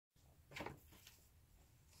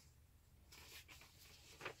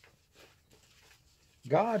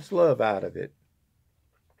God's love out of it.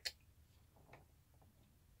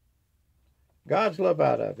 God's love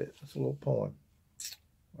out of it. It's a little poem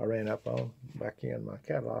I ran up on back in my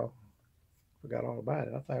catalog. Forgot all about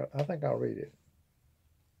it. I think I'll read it.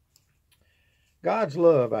 God's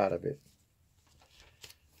love out of it.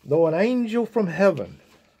 Though an angel from heaven,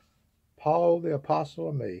 Paul the apostle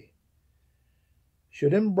of me,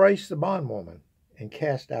 should embrace the bondwoman and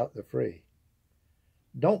cast out the free,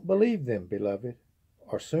 don't believe them, beloved,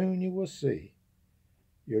 or soon you will see.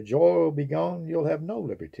 Your joy will be gone, you'll have no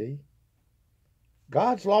liberty.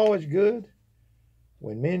 God's law is good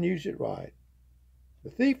when men use it right. The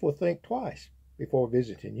thief will think twice before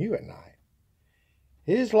visiting you at night.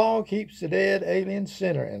 His law keeps the dead alien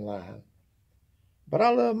sinner in line. But I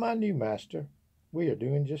love my new master. We are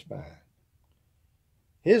doing just fine.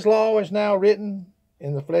 His law is now written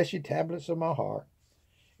in the fleshy tablets of my heart.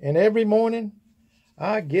 And every morning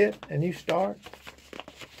I get a new start.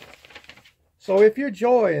 So if your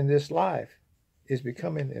joy in this life is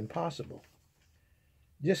becoming impossible,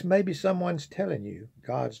 just maybe someone's telling you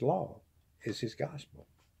God's law is his gospel.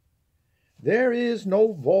 There is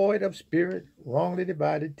no void of spirit, wrongly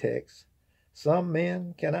divided text some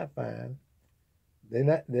men cannot find,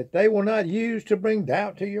 that they will not use to bring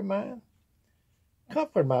doubt to your mind.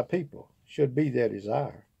 Comfort my people should be their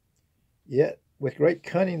desire, yet with great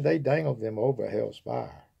cunning they dangle them over hell's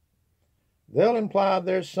fire. They'll imply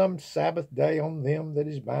there's some Sabbath day on them that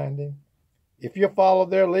is binding. If you follow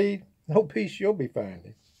their lead, no peace you'll be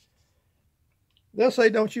finding. They'll say,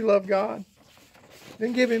 don't you love God?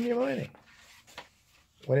 Then give him your money.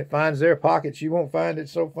 When it finds their pockets, you won't find it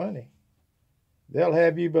so funny. They'll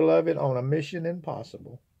have you, beloved, on a mission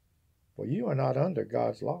impossible, for you are not under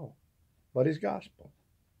God's law, but his gospel.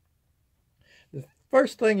 The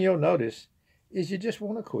first thing you'll notice is you just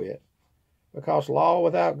want to quit, because law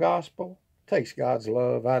without gospel takes God's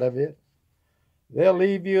love out of it. They'll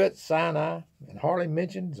leave you at Sinai and hardly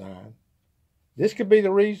mention Zion. This could be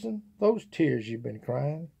the reason, those tears you've been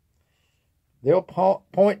crying. They'll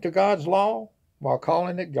point to God's law while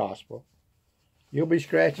calling it gospel. You'll be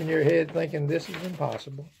scratching your head thinking this is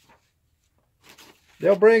impossible.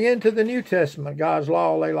 They'll bring into the New Testament God's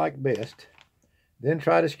law they like best, then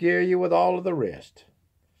try to scare you with all of the rest.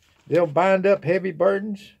 They'll bind up heavy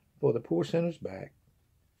burdens for the poor sinner's back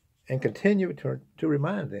and continue to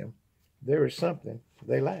remind them there is something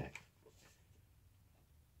they lack.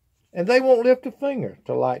 And they won't lift a finger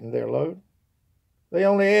to lighten their load. They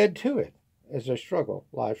only add to it as they struggle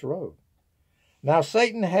life's road. Now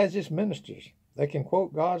Satan has his ministers. They can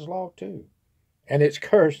quote God's law too. And its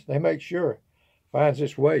curse, they make sure, finds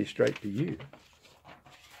its way straight to you.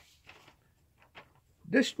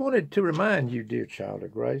 Just wanted to remind you, dear child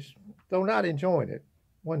of grace, though not enjoying it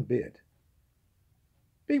one bit,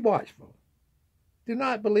 be watchful. Do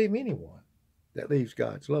not believe anyone that leaves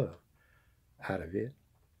God's love out of it.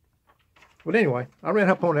 But anyway, I ran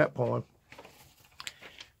up on that poem,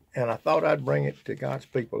 and I thought I'd bring it to God's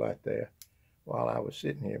people out there while I was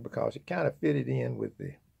sitting here, because it kind of fitted in with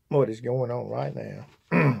what is going on right now.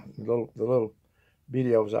 the little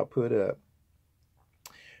videos I put up,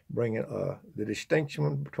 bringing the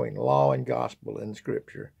distinction between law and gospel in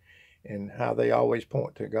Scripture, and how they always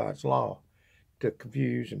point to God's law to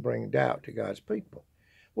confuse and bring doubt to God's people.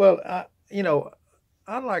 Well,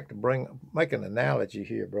 I'd like to make an analogy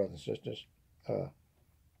here, brothers and sisters.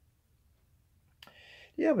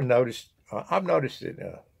 You ever noticed? I've noticed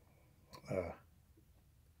that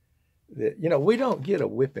we don't get a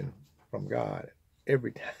whipping from God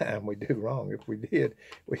every time we do wrong. If we did,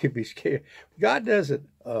 we'd be scared. God doesn't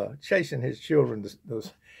chasing his children.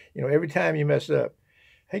 Every time you mess up,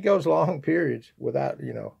 he goes long periods without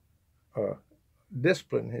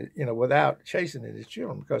discipline. Without chasing his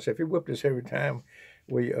children. Because if he whipped us every time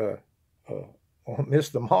we miss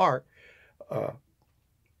the mark,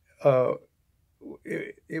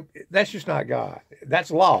 that's just not God.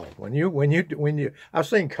 That's law. When you, I've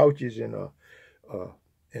seen coaches in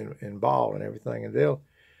ball and everything, and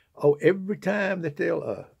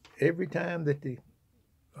every time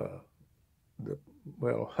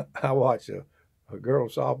I watch a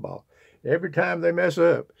girls softball. Every time they mess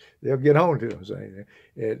up, they'll get on to them saying,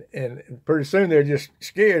 and pretty soon they're just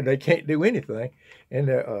scared. They can't do anything, and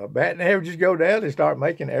their batting averages go down. They start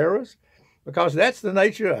making errors, because that's the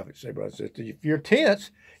nature of it. Say, brother and sister, if you're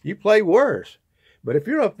tense, you play worse. But if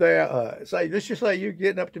you're up there, let's just say you're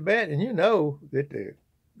getting up to bat, and you know that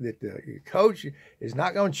your coach is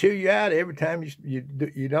not going to chew you out every time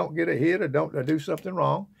you don't get a hit or don't do something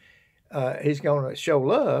wrong. He's going to show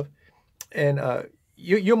love, and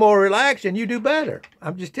you're more relaxed and you do better.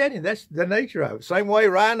 I'm just telling you, that's the nature of it. Same way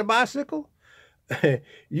riding a bicycle.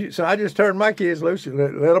 So I just turn my kids loose and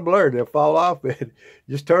let them learn. They'll fall off, but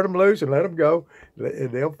just turn them loose and let them go.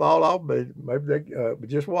 And they'll fall off, but maybe but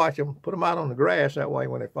just watch them. Put them out on the grass. That way,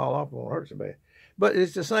 when they fall off, it won't hurt so bad. But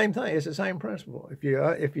it's the same thing. It's the same principle. If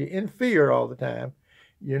you're in fear all the time,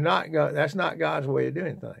 that's not God's way of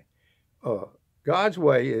doing things. God's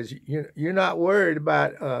way is you're not worried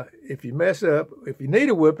about if you mess up. If you need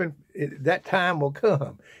a whipping, that time will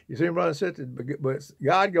come. You see, brothers and sisters, but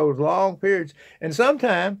God goes long periods, and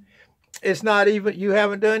sometimes it's not even you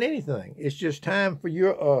haven't done anything. It's just time for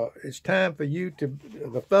it's time for you to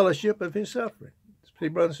the fellowship of His suffering. See,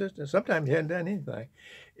 brothers and sisters, sometimes you haven't done anything.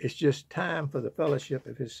 It's just time for the fellowship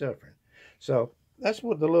of His suffering. So that's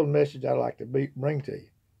what the little message I like to bring to you.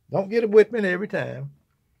 Don't get a whipping every time.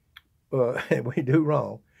 We do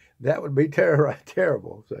wrong. That would be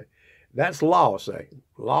terrible. Say, that's law. Say,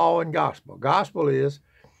 law and gospel. Gospel is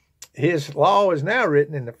His law is now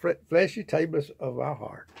written in the fleshy tables of our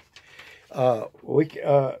heart. The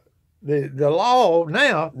law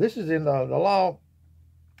now. This is in the law.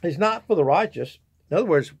 Is not for the righteous. In other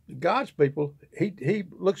words, God's people. He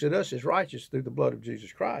looks at us as righteous through the blood of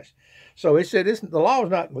Jesus Christ. So He said, the law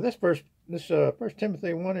is not. Well, this 1 Timothy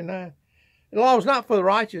 1:9. The law is not for the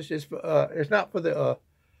righteous. It's not for the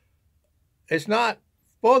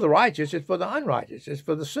righteous. It's for the unrighteous. It's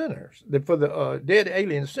for the sinners. For the dead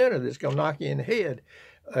alien sinner that's gonna knock you in the head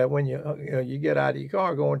when you get out of your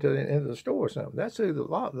car going to the end of the store or something. That's who the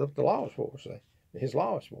law is for. Say, His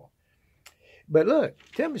law is for. But look,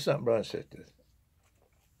 tell me something, brothers and sisters.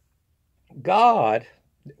 God,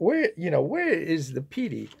 where is the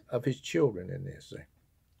pity of His children in this thing?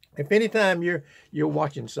 If anytime you're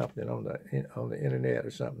watching something on the internet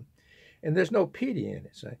or something, and there's no pity in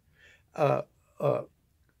it, say,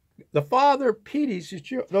 the Father pities His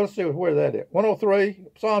children. Let's see where that is. 103,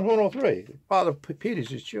 Psalm 103. The Father pities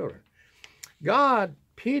His children. God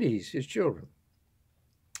pities His children.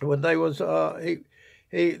 When they was He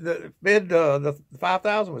fed the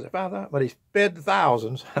 5,000. Was it 5,000? But He fed the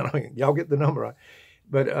thousands. I don't know, y'all get the number right.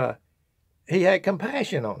 But He had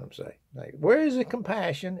compassion on them, say. Like, where is the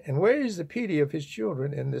compassion and where is the pity of His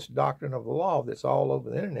children in this doctrine of the law that's all over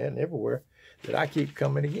the internet and everywhere that I keep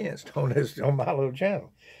coming against on my little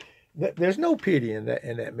channel? There's no pity in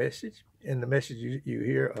that message. In the message you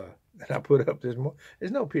hear that I put up this morning,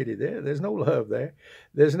 there's no pity there. There's no love there.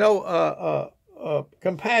 There's no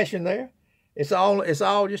compassion there. It's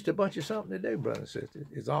all just a bunch of something to do, brothers and sisters.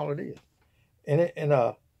 It's all it is.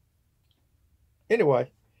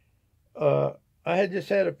 Anyway. I had just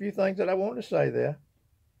had a few things that I wanted to say there.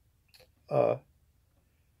 The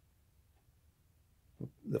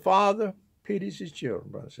Father pities His children,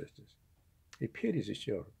 brothers and sisters. He pities His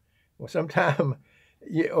children. Well, sometimes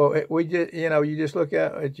you just look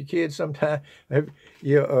at your kids. Sometimes something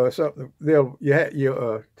you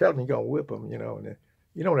tell them you're gonna whip them, and I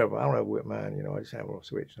don't ever whip mine. I just have a little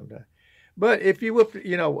switch sometimes. But if you whip,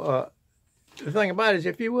 the thing about it is,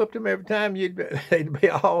 if you whipped them every time, they'd be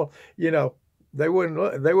all, they wouldn't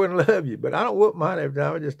love you. But I don't whip mine every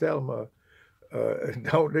time. I just tell them,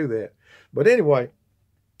 don't do that. But anyway,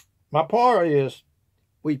 my part is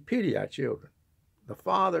we pity our children. The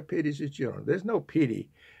Father pities His children. There's no pity,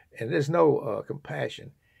 and there's no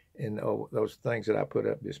compassion in those things that I put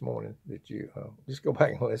up this morning. That you just go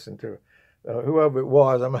back and listen to whoever it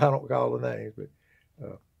was. I don't call the names,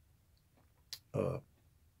 but.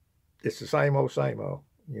 It's the same old, something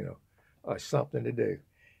to do.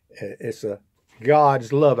 It's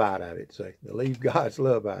God's love out of it, say. To leave God's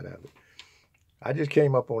love out of it. I just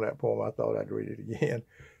came up on that poem. I thought I'd read it again.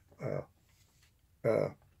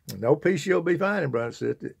 No peace you'll be finding, brothers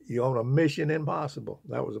and sisters. You're on a mission impossible.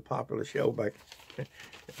 That was a popular show back in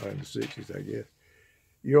the 60s, I guess.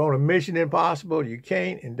 You're on a mission impossible. You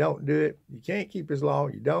can't and don't do it. You can't keep His law.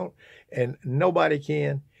 You don't. And nobody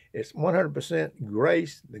can. It's 100%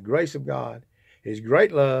 grace, the grace of God, His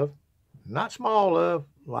great love, not small love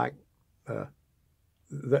like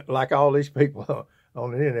all these people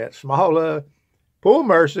on the internet. Small love, poor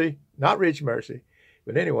mercy, not rich mercy.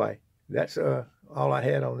 But anyway, that's all I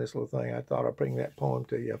had on this little thing. I thought I'd bring that poem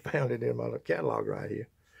to you. I found it in my little catalog right here.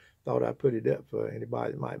 Thought I'd put it up for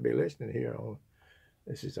anybody that might be listening here on.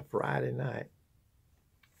 This is a Friday night.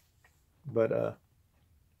 But,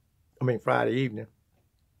 Friday evening.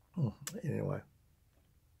 Anyway,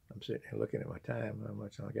 I'm sitting here looking at my time, how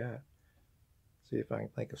much I got. See if I can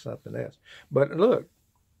think of something else. But look,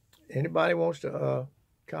 anybody wants to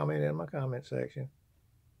comment in my comment section,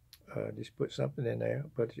 just put something in there.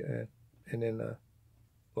 And then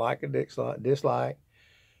like or dislike.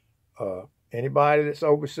 Anybody that's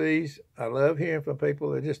overseas, I love hearing from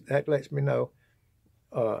people. That lets me know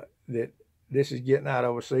that this is getting out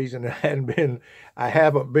over season. I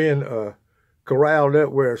haven't been corralled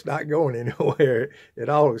up where it's not going anywhere at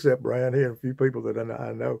all, except around here, a few people that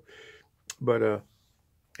I know. But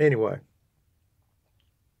anyway,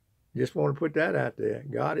 just want to put that out there.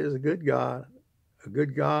 God is a good God, a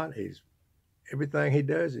good God. Everything he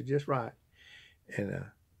does is just right. And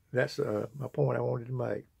that's my point I wanted to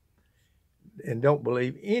make. And don't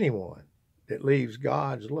believe anyone that leaves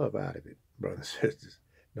God's love out of it, brothers and sisters.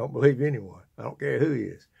 Don't believe anyone. I don't care who he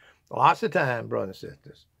is. Lots of time, brothers and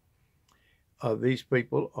sisters, these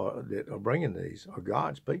people that are bringing these are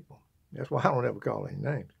God's people. That's why I don't ever call any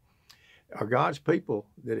names. Are God's people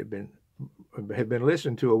that have been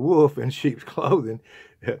listening to a wolf in sheep's clothing,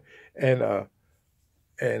 and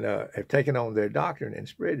have taken on their doctrine and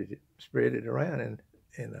spread it around,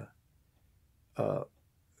 and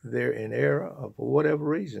they're in error for whatever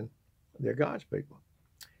reason. They're God's people.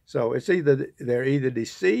 So it's they're either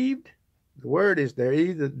deceived. The word is they're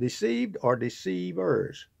either deceived or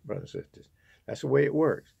deceivers, brothers and sisters. That's the way it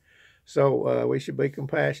works. So we should be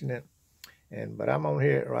compassionate. But I'm on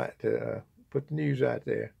here right to put the news out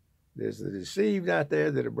there. There's the deceived out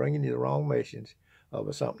there that are bringing you the wrong message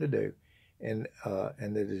of something to do, and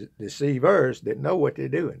the deceivers that know what they're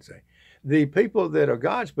doing. Say, the people that are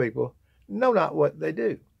God's people know not what they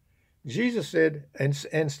do. Jesus said, and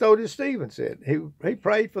so did Stephen said. He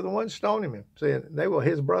prayed for the ones stoning him, saying they were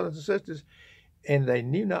his brothers and sisters, and they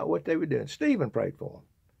knew not what they were doing. Stephen prayed for them.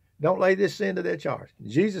 Don't lay this sin to their charge.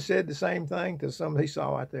 Jesus said the same thing to some he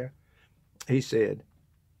saw out there. He said,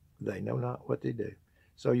 they know not what they do.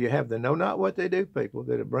 So you have the know not what they do people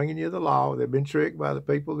that are bringing you the law. They've been tricked by the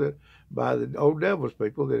people by the old devil's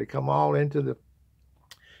people that have come all into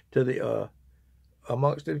the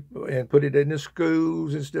amongst it and put it in the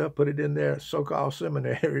schools and stuff, put it in their so-called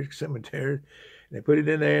cemeteries. They put it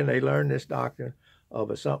in there and they learn this doctrine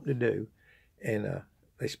of something to do, and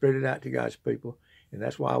they spread it out to God's people, and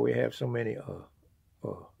that's why we have so many,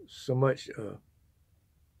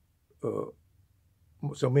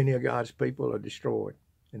 so many of God's people are destroyed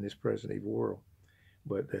in this present evil world,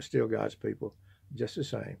 but they're still God's people just the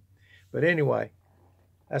same. But anyway,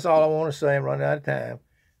 that's all I want to say. I'm running out of time.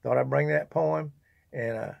 Thought I'd bring that poem.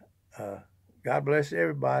 And God bless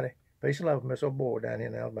everybody. Peace and love from Miss O'Boy down here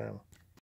in Alabama.